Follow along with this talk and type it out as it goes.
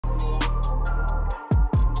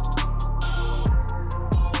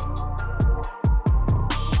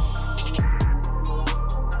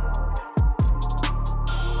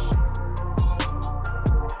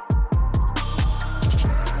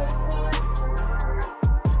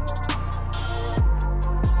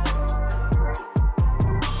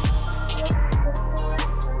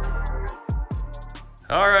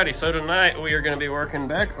Alrighty, so tonight we are going to be working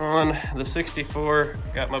back on the 64.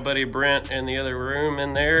 Got my buddy Brent in the other room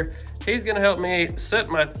in there. He's going to help me set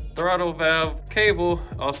my throttle valve cable,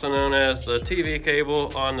 also known as the TV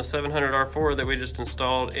cable, on the 700R4 that we just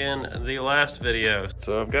installed in the last video.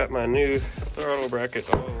 So I've got my new throttle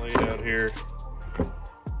bracket all laid out here.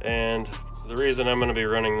 And the reason I'm going to be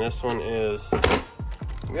running this one is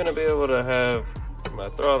I'm going to be able to have my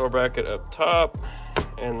throttle bracket up top,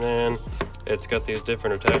 and then it's got these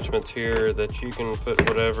different attachments here that you can put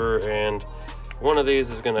whatever, and one of these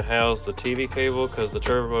is going to house the TV cable because the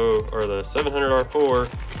turbo, or the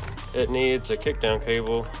 700R4, it needs a kickdown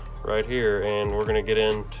cable right here, and we're going to get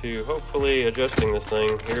into hopefully adjusting this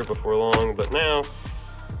thing here before long. But now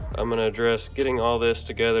I'm going to address getting all this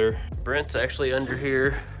together. Brent's actually under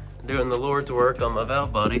here doing the Lord's work on my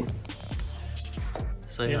valve body.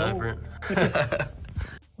 Say hi, Brent.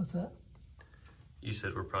 What's that? You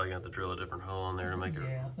said we're probably going to have to drill a different hole in there to make it.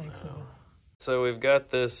 Yeah, I think so. So we've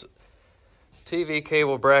got this TV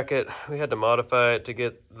cable bracket. We had to modify it to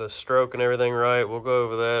get the stroke and everything right. We'll go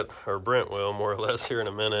over that, or Brent will, more or less, here in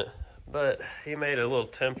a minute. But he made a little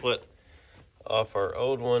template off our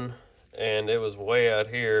old one, and it was way out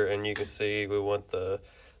here, and you can see we want the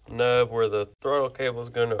nub where the throttle cable is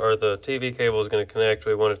going to, or the TV cable is going to connect.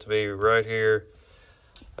 We want it to be right here.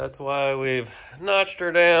 That's why we've notched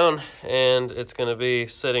her down, and it's going to be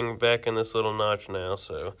sitting back in this little notch now.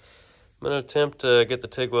 So I'm going to attempt to get the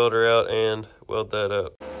TIG welder out and weld that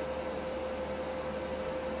up. Oh,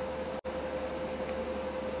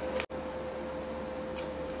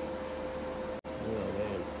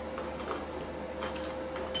 man.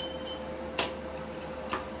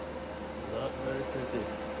 Not very pretty.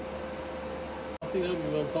 I've seen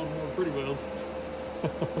ugly wells, some more pretty wells.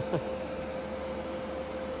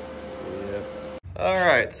 All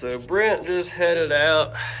right, so Brent just headed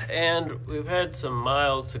out, and we've had some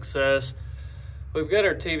mild success. We've got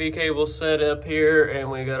our TV cable set up here,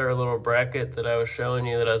 and we got our little bracket that I was showing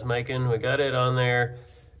you that I was making. We got it on there,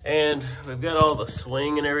 and we've got all the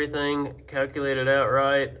swing and everything calculated out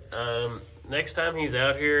right. Next time he's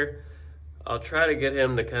out here, I'll try to get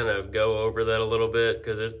him to kind of go over that a little bit,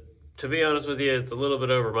 because to be honest with you, it's a little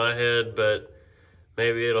bit over my head, but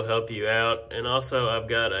maybe it'll help you out. And also, I've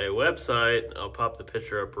got a website. I'll pop the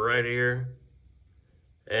picture up right here.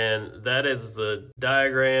 And that is the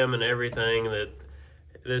diagram and everything that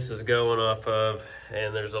this is going off of.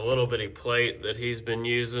 And there's a little bitty plate that he's been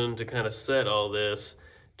using to kind of set all this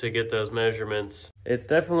to get those measurements. It's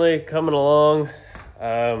definitely coming along.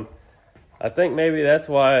 I think maybe that's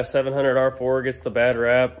why a 700R4 gets the bad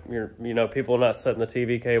rap. You know, people not setting the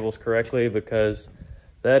TV cables correctly, because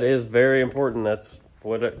that is very important. That's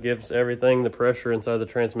what gives everything the pressure inside the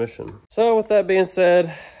transmission. So with that being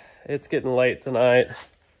said, it's getting late tonight,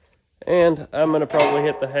 and I'm going to probably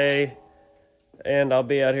hit the hay, and I'll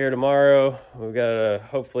be out here tomorrow. We've got to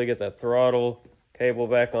hopefully get that throttle cable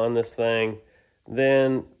back on this thing,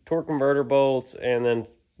 then torque converter bolts, and then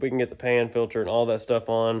we can get the pan filter and all that stuff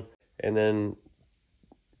on, and then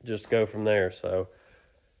just go from there. So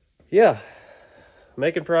yeah,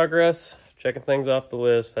 making progress. Checking things off the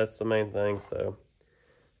list, that's the main thing, so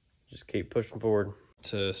just keep pushing forward.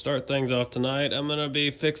 To start things off tonight, I'm gonna be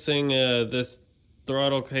fixing this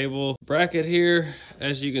throttle cable bracket here.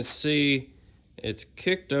 As you can see, it's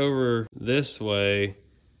kicked over this way.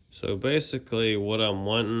 So basically what I'm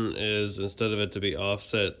wanting is, instead of it to be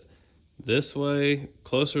offset this way,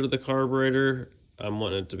 closer to the carburetor, I'm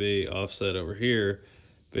wanting it to be offset over here,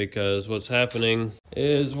 because what's happening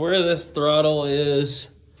is where this throttle is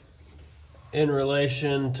in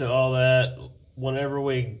relation to all that, whenever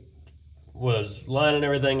we was lining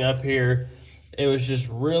everything up here, it was just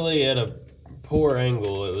really at a poor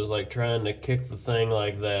angle. It was like trying to kick the thing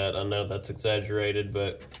like that. I know that's exaggerated,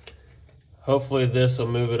 but hopefully this will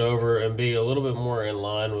move it over and be a little bit more in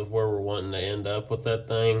line with where we're wanting to end up with that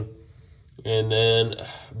thing. And then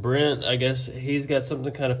Brent, I guess he's got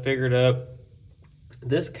something kind of figured up.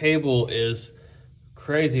 This cable is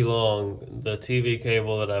crazy long, the TV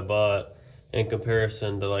cable that I bought, in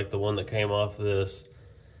comparison to like the one that came off this.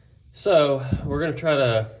 So we're gonna try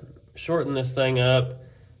to shorten this thing up,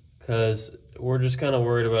 because we're just kind of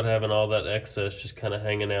worried about having all that excess just kind of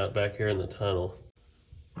hanging out back here in the tunnel.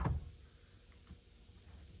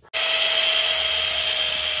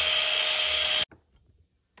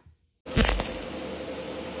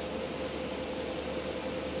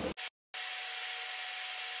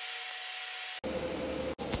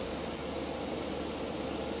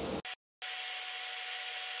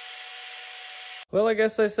 Well, I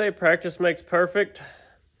guess they say practice makes perfect.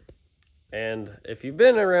 And if you've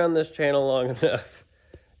been around this channel long enough,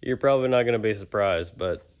 you're probably not going to be surprised.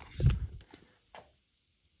 But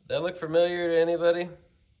That look familiar to anybody?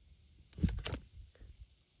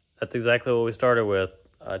 That's exactly what we started with.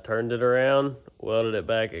 I turned it around, welded it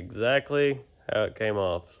back exactly how it came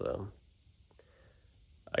off. So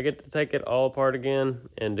I get to take it all apart again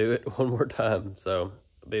and do it one more time. So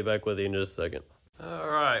I'll be back with you in just a second. All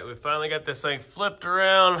right, we finally got this thing flipped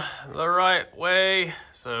around the right way.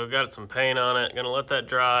 So got some paint on it, gonna let that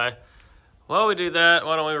dry. While we do that,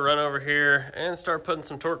 why don't we run over here and start putting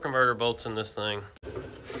some torque converter bolts in this thing.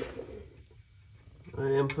 I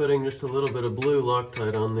am putting just a little bit of blue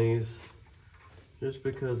Loctite on these, just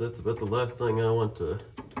because that's about the last thing I want to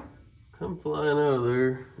come flying out of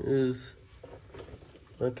there is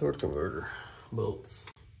my torque converter bolts.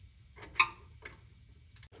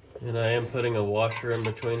 And I am putting a washer in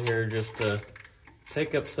between here just to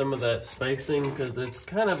take up some of that spacing, because it's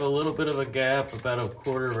kind of a little bit of a gap, about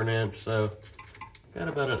 1/4 of an inch. So got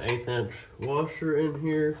about an 1/8 inch washer in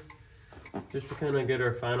here just to kind of get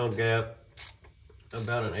our final gap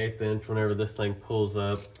about an 1/8 inch whenever this thing pulls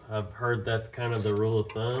up. I've heard that's kind of the rule of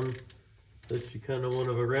thumb, that you kind of want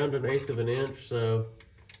to around an 1/8 of an inch. So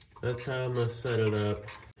that's how I'm gonna set it up.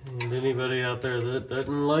 And anybody out there that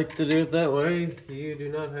doesn't like to do it that way, you do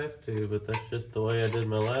not have to, but that's just the way I did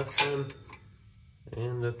my last one,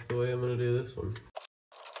 and that's the way I'm gonna do this one.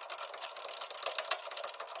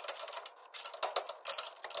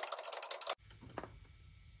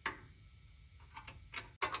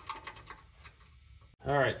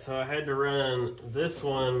 All right, so I had to run this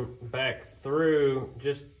one back through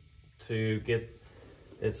just to get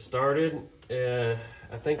it started.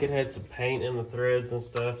 I think it had some paint in the threads and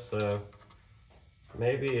stuff, so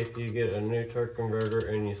maybe if you get a new torque converter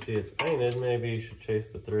and you see it's painted, maybe you should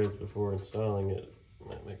chase the threads before installing it.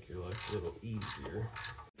 Might make your life a little easier.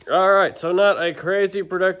 All right, so not a crazy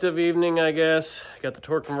productive evening, I guess. Got the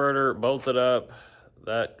torque converter bolted up.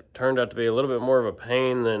 That turned out to be a little bit more of a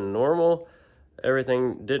pain than normal.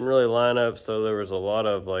 Everything didn't really line up, so there was a lot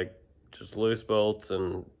of like just loose bolts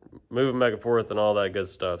and moving back and forth and all that good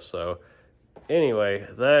stuff. So anyway,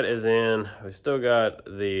 that is in. We still got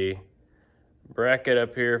the bracket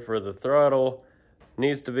up here for the throttle.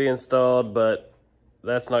 Needs to be installed, but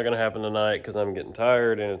that's not going to happen tonight because I'm getting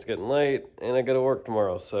tired and it's getting late and I got to work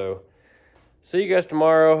tomorrow. So see you guys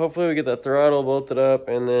tomorrow. Hopefully we get that throttle bolted up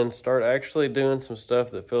and then start actually doing some stuff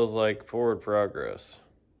that feels like forward progress.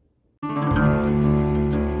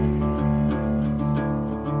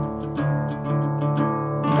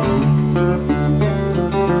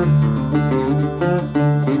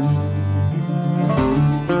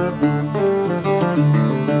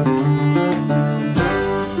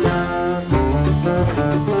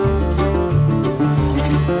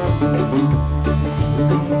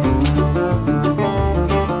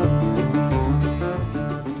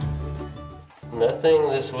 Nothing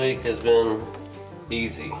this week has been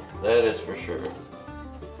easy, that is for sure.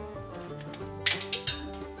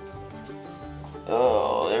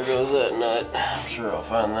 Oh, there goes that nut. I'm sure I'll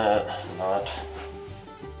find that nut.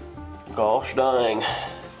 Gosh dang.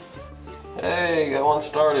 Hey, got one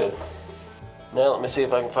started. Now let me see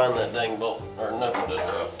if I can find that dang bolt or nut that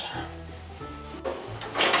I dropped.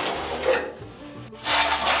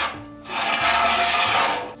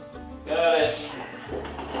 Got it.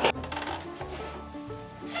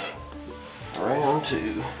 Round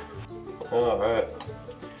two. All right.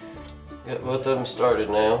 Got both of them started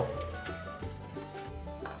now.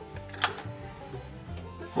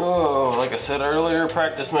 Oh, like I said earlier,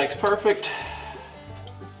 practice makes perfect.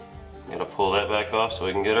 Gotta pull that back off so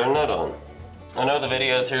we can get our nut on. I know the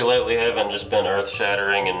videos here lately haven't just been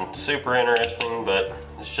earth-shattering and super interesting, but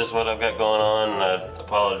it's just what I've got going on, and I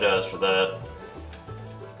apologize for that.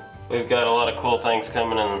 We've got a lot of cool things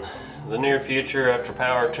coming in the near future after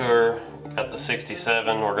Power Tour. Got the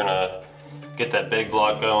 67, we're gonna get that big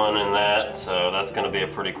block going in that, so that's gonna be a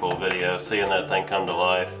pretty cool video, seeing that thing come to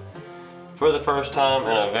life for the first time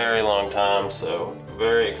in a very long time. So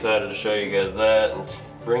very excited to show you guys that and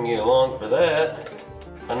bring you along for that.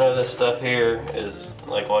 I know this stuff here is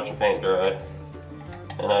like watching paint dry,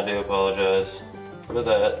 and I do apologize for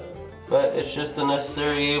that, but it's just the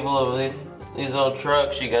necessary evil of these old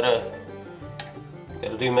trucks. You gotta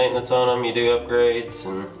do maintenance on them, you do upgrades,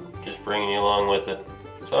 and just bringing you along with it.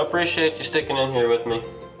 So I appreciate you sticking in here with me.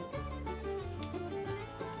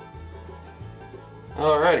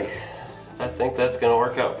 Alrighty, I think that's gonna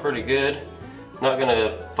work out pretty good. Not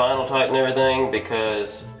gonna final tighten everything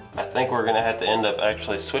because I think we're gonna have to end up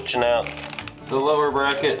actually switching out the lower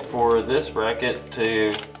bracket for this bracket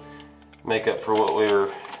to make up for what we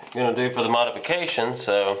were gonna do for the modification.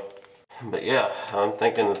 So, but yeah, I'm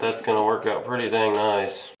thinking that that's gonna work out pretty dang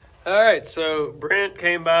nice. All right, so Brent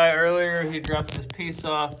came by earlier. He dropped this piece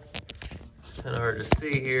off. Kind of hard to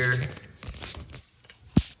see here.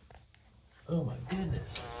 Oh my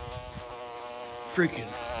goodness. Freaking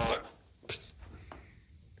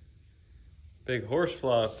big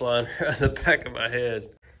horsefly flying around the back of my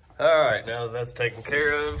head. All right, now that that's taken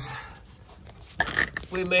care of,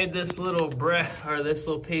 we made this little this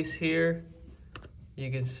little piece here.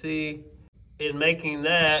 You can see in making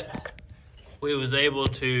that, we was able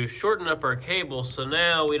to shorten up our cable, so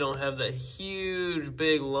now we don't have that huge,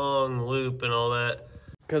 big, long loop and all that.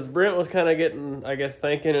 Because Brent was kind of getting, I guess,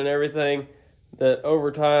 thinking and everything that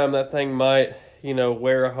over time that thing might, you know,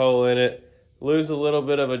 wear a hole in it, lose a little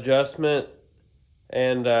bit of adjustment,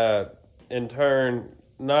 and in turn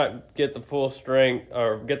not get the full strength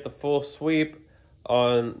or get the full sweep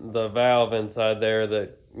on the valve inside there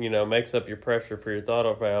that, you know, makes up your pressure for your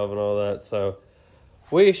throttle valve and all that. So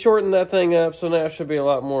we shortened that thing up, so now it should be a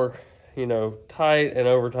lot more, you know, tight, and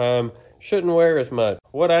over time shouldn't wear as much.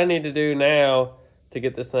 What I need to do now to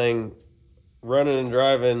get this thing running and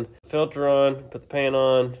driving, filter on, put the pan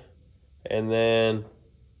on, and then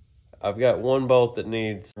I've got one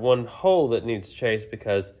hole that needs chased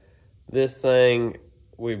because this thing,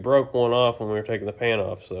 we broke one off when we were taking the pan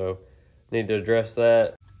off, so need to address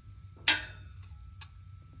that.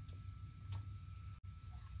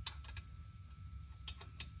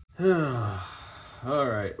 All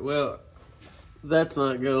right, well, that's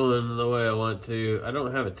not going the way I want to. I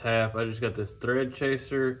don't have a tap. I just got this thread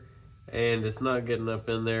chaser, and it's not getting up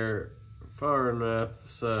in there far enough,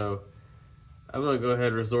 so I'm gonna go ahead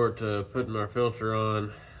and resort to putting our filter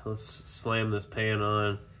on. Let's slam this pan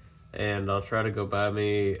on, and I'll try to go buy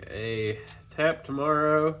me a tap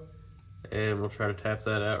tomorrow, and we'll try to tap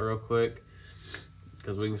that out real quick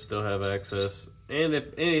because we can still have access. And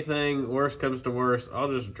if anything worse comes to worse,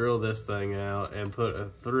 I'll just drill this thing out and put a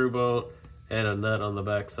through bolt and a nut on the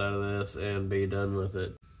back side of this and be done with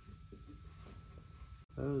it.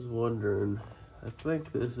 I was wondering, I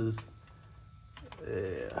think this is,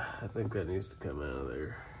 yeah, I think that needs to come out of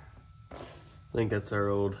there. I think that's our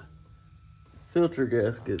old filter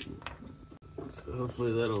gasket. So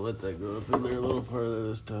hopefully that'll let that go up in there a little further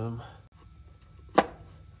this time.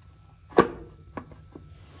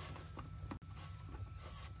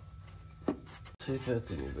 See if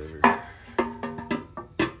that's any better.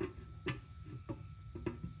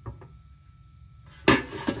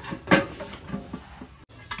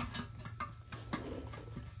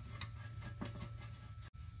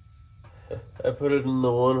 I put it in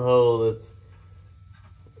the one hole that's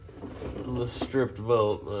in the stripped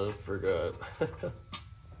bolt. I forgot.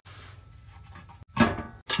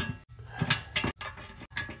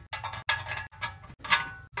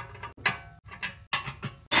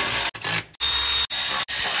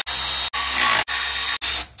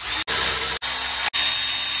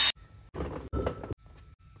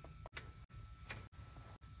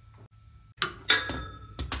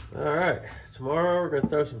 Alright, tomorrow we're going to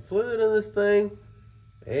throw some fluid in this thing,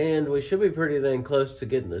 and we should be pretty dang close to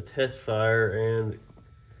getting a test fire and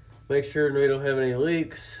make sure we don't have any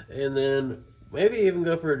leaks, and then maybe even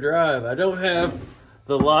go for a drive. I don't have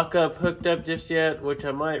the lockup hooked up just yet, which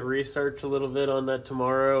I might research a little bit on that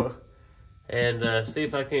tomorrow and see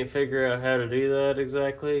if I can't figure out how to do that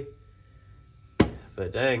exactly.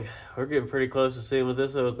 But dang, we're getting pretty close to seeing what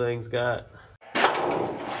this little thing's got.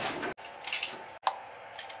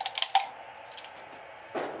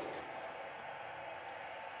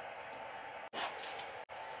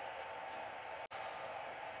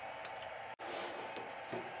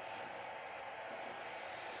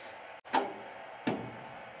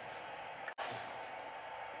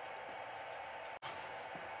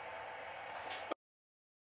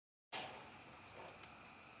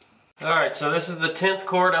 Alright, so this is the 10th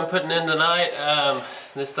quart I'm putting in tonight.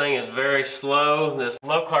 This thing is very slow. This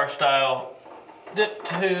low car style dip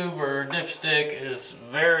tube or dipstick is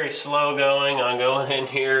very slow going on going in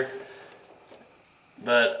here.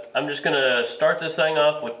 But I'm just going to start this thing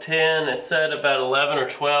off with 10. It said about 11 or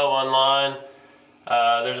 12 online.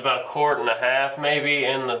 There's about 1.5 quarts maybe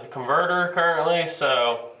in the converter currently,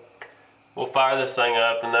 so we'll fire this thing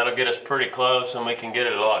up and that'll get us pretty close, and we can get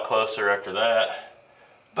it a lot closer after that.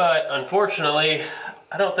 But unfortunately,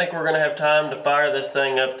 I don't think we're going to have time to fire this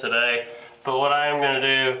thing up today. But what I am going to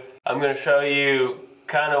do, I'm going to show you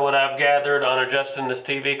kind of what I've gathered on adjusting this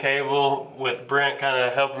TV cable, with Brent kind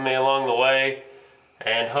of helping me along the way.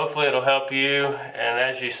 And hopefully it'll help you. And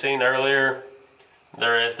as you've seen earlier,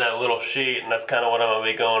 there is that little sheet, and that's kind of what I'm going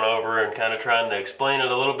to be going over and kind of trying to explain it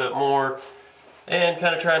a little bit more and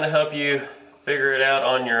kind of trying to help you figure it out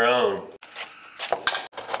on your own.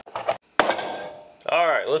 All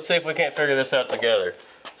right, let's see if we can't figure this out together.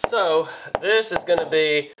 So this is going to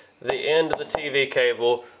be the end of the TV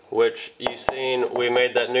cable, which you've seen we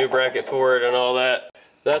made that new bracket for it and all that.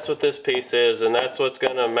 That's what this piece is, and that's what's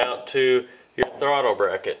going to mount to your throttle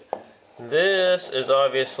bracket. This is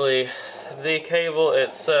obviously the cable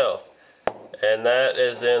itself, and that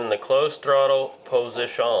is in the closed throttle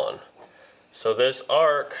position. So this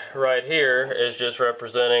arc right here is just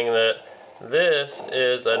representing that this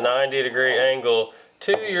is a 90-degree angle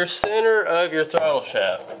to your center of your throttle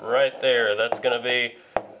shaft, right there. That's going to be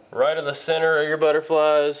right in the center of your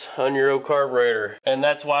butterflies on your old carburetor. And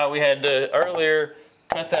that's why we had to earlier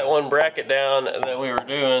cut that one bracket down that we were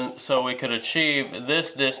doing so we could achieve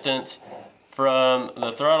this distance from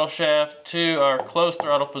the throttle shaft to our closed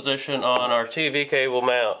throttle position on our TV cable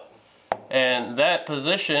mount. And that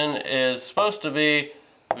position is supposed to be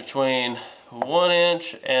between 1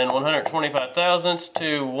 inch and 125 thousandths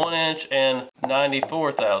to 1 inch and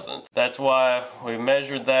 94 thousandths. That's why we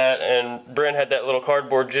measured that, and Brent had that little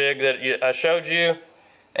cardboard jig that I showed you,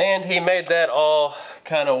 and he made that all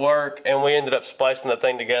kind of work, and we ended up splicing that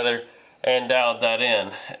thing together and dialed that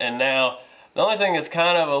in. And now the only thing that's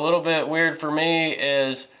kind of a little bit weird for me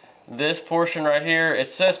is this portion right here.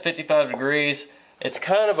 It says 55 degrees. It's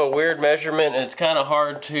kind of a weird measurement, and it's kind of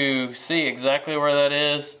hard to see exactly where that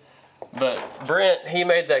is. But Brent, he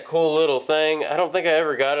made that cool little thing. I don't think I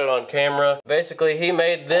ever got it on camera. Basically, he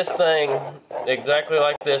made this thing exactly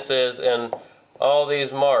like this is in all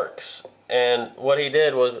these marks. And what he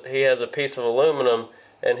did was he has a piece of aluminum,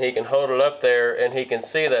 and he can hold it up there, and he can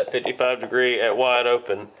see that 55 degree at wide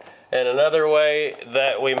open. And another way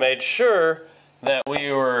that we made sure that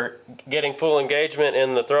we were getting full engagement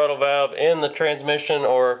in the throttle valve, in the transmission,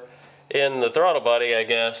 or in the throttle body, I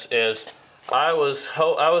guess, is I was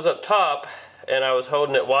up top and I was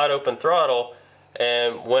holding it wide open throttle,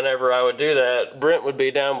 and whenever I would do that, Brent would be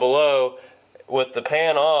down below with the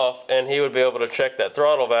pan off, and he would be able to check that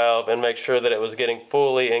throttle valve and make sure that it was getting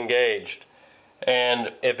fully engaged.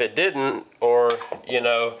 And if it didn't, or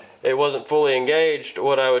it wasn't fully engaged,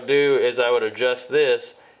 what I would do is I would adjust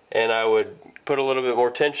this, and I would put a little bit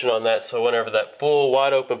more tension on that, so whenever that full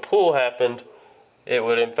wide open pull happened, it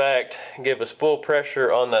would in fact give us full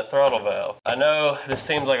pressure on that throttle valve. I know this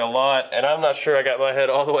seems like a lot, and I'm not sure I got my head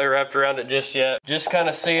all the way wrapped around it just yet. Just kind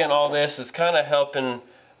of seeing all this is kind of helping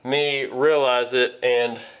me realize it,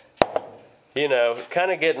 and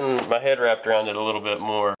kind of getting my head wrapped around it a little bit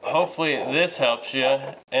more. Hopefully this helps you,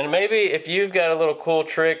 and maybe if you've got a little cool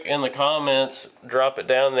trick in the comments, drop it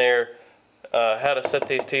down there. How to set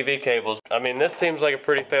these TV cables. I mean, this seems like a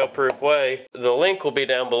pretty fail-proof way. The link will be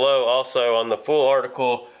down below also on the full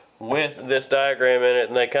article with this diagram in it,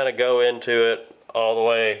 and they kind of go into it all the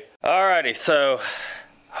way. Alrighty, so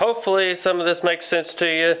hopefully some of this makes sense to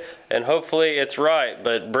you, and hopefully it's right,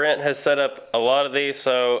 but Brent has set up a lot of these,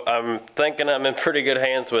 so I'm thinking I'm in pretty good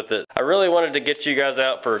hands with it. I really wanted to get you guys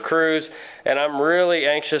out for a cruise, and I'm really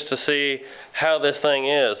anxious to see how this thing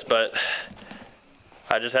is, but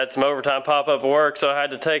I just had some overtime pop up work, so I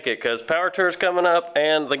had to take it because Power Tour is coming up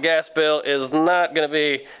and the gas bill is not going to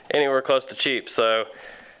be anywhere close to cheap. So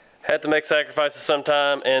had to make sacrifices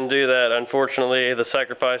sometime and do that. Unfortunately, the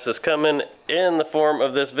sacrifice is coming in the form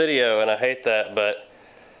of this video, and I hate that, but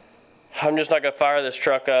I'm just not going to fire this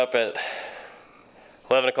truck up at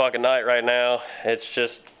 11 o'clock at night right now. It's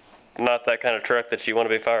just not that kind of truck that you want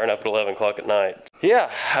to be firing up at 11 o'clock at night.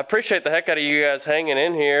 Yeah, I appreciate the heck out of you guys hanging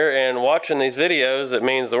in here and watching these videos. It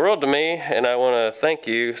means the world to me, and I want to thank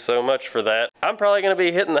you so much for that. I'm probably going to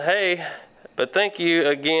be hitting the hay, but thank you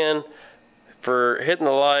again for hitting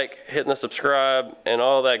the like, hitting the subscribe, and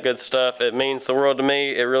all that good stuff. It means the world to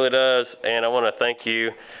me. It really does, and I want to thank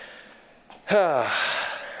you.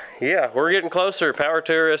 Yeah, we're getting closer. Power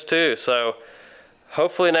Tour is too, so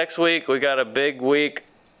hopefully next week we got a big week.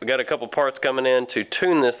 We got a couple parts coming in to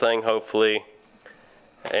tune this thing, hopefully,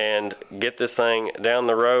 and get this thing down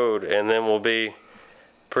the road, and then we'll be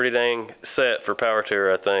pretty dang set for Power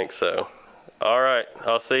Tour, I think. So, all right,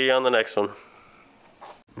 I'll see you on the next one.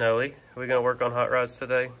 Noe, are we gonna work on hot rods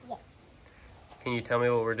today? Yeah. Can you tell me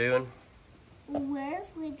what we're doing? We're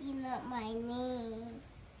whipping up my name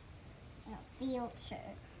in a field shirt.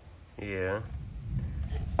 Yeah.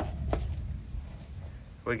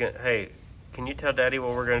 Hey, can you tell Daddy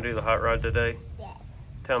what we're gonna do the hot rod today? Yeah.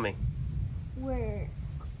 Tell me. What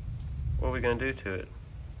are we gonna do to it?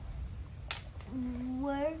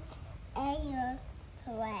 Work and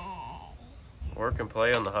play. Work and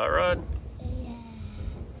play on the hot rod?